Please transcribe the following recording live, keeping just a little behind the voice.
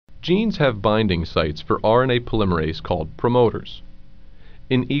Genes have binding sites for RNA polymerase called promoters.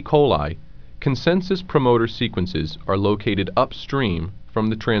 In E. coli, consensus promoter sequences are located upstream from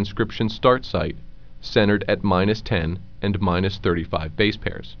the transcription start site, centered at -10 and -35 base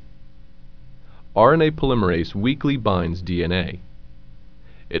pairs. RNA polymerase weakly binds DNA.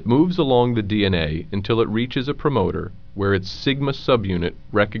 It moves along the DNA until it reaches a promoter where its sigma subunit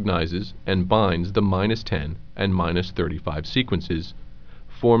recognizes and binds the -10 and -35 sequences,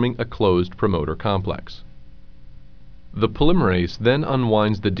 forming a closed promoter complex. The polymerase then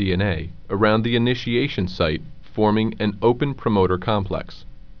unwinds the DNA around the initiation site, forming an open promoter complex.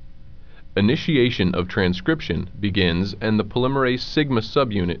 Initiation of transcription begins and the polymerase sigma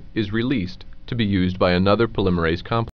subunit is released to be used by another polymerase complex.